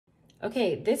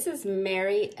Okay, this is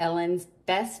Mary Ellen's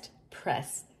Best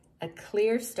Press, a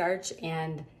clear starch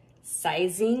and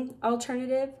sizing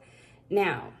alternative.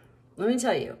 Now, let me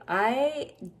tell you,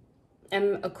 I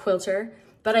am a quilter,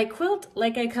 but I quilt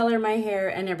like I color my hair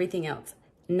and everything else,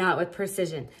 not with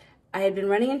precision. I had been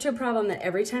running into a problem that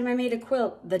every time I made a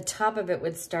quilt, the top of it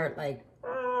would start like,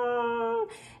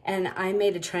 and I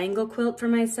made a triangle quilt for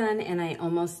my son, and I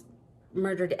almost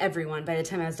murdered everyone by the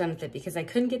time I was done with it because I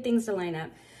couldn't get things to line up.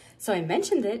 So I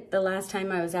mentioned it the last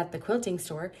time I was at the quilting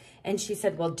store, and she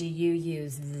said, well, do you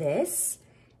use this?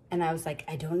 And I was like,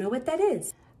 I don't know what that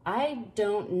is. I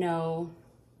don't know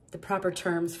the proper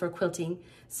terms for quilting,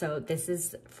 so this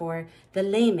is for the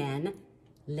lame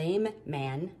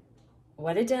man.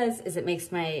 What it does is it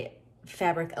makes my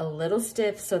fabric a little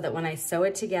stiff so that when I sew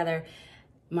it together,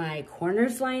 my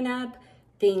corners line up,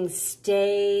 things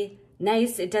stay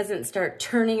nice. It doesn't start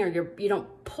turning, or you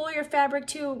don't pull your fabric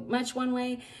too much one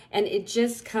way, and it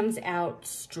just comes out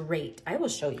straight. I will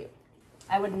show you.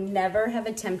 I would never have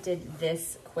attempted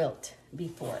this quilt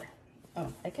before.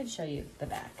 Oh, I could show you the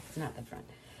back, not the front,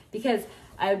 because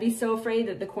I would be so afraid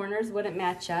that the corners wouldn't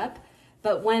match up.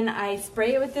 But when I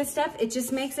spray it with this stuff, it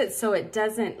just makes it so it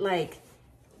doesn't like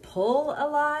pull a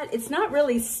lot. It's not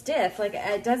really stiff, like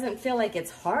it doesn't feel like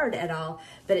it's hard at all,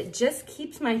 but it just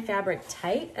keeps my fabric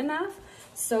tight enough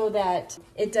so that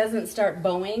it doesn't start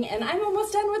bowing. And I'm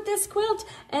almost done with this quilt,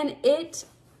 and it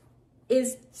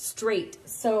is straight.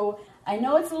 So I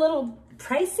know it's a little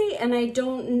pricey, and I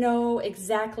don't know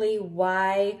exactly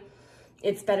why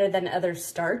it's better than other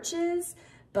starches,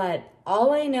 but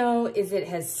all I know is it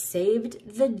has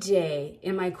saved the day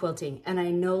in my quilting, and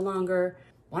I no longer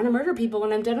want to murder people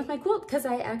when I'm done with my quilt because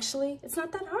it's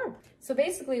not that hard. So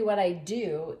basically what I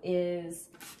do is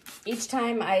each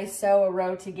time I sew a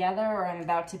row together or I'm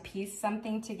about to piece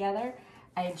something together,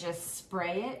 I just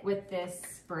spray it with this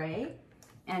spray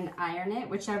and iron it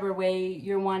whichever way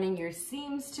you're wanting your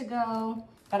seams to go.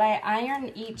 But I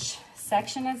iron each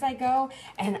section as I go,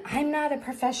 and I'm not a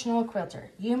professional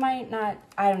quilter. You might not,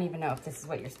 I don't even know if this is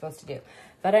what you're supposed to do,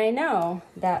 but I know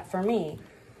that for me,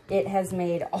 it has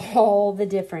made all the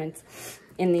difference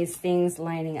in these things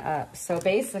lining up. So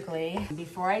basically,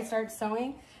 before I start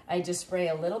sewing, I just spray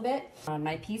a little bit on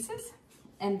my pieces.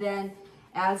 And then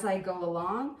as I go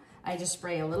along, I just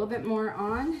spray a little bit more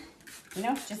on,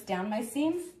 just down my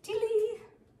seams.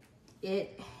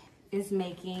 It is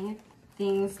making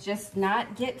things just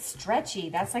not get stretchy.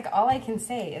 That's like all I can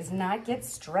say is not get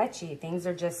stretchy. Things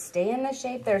are just stay in the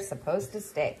shape they're supposed to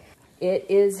stay. It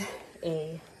is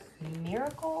a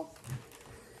miracle.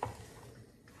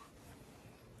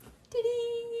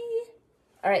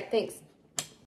 All right, thanks.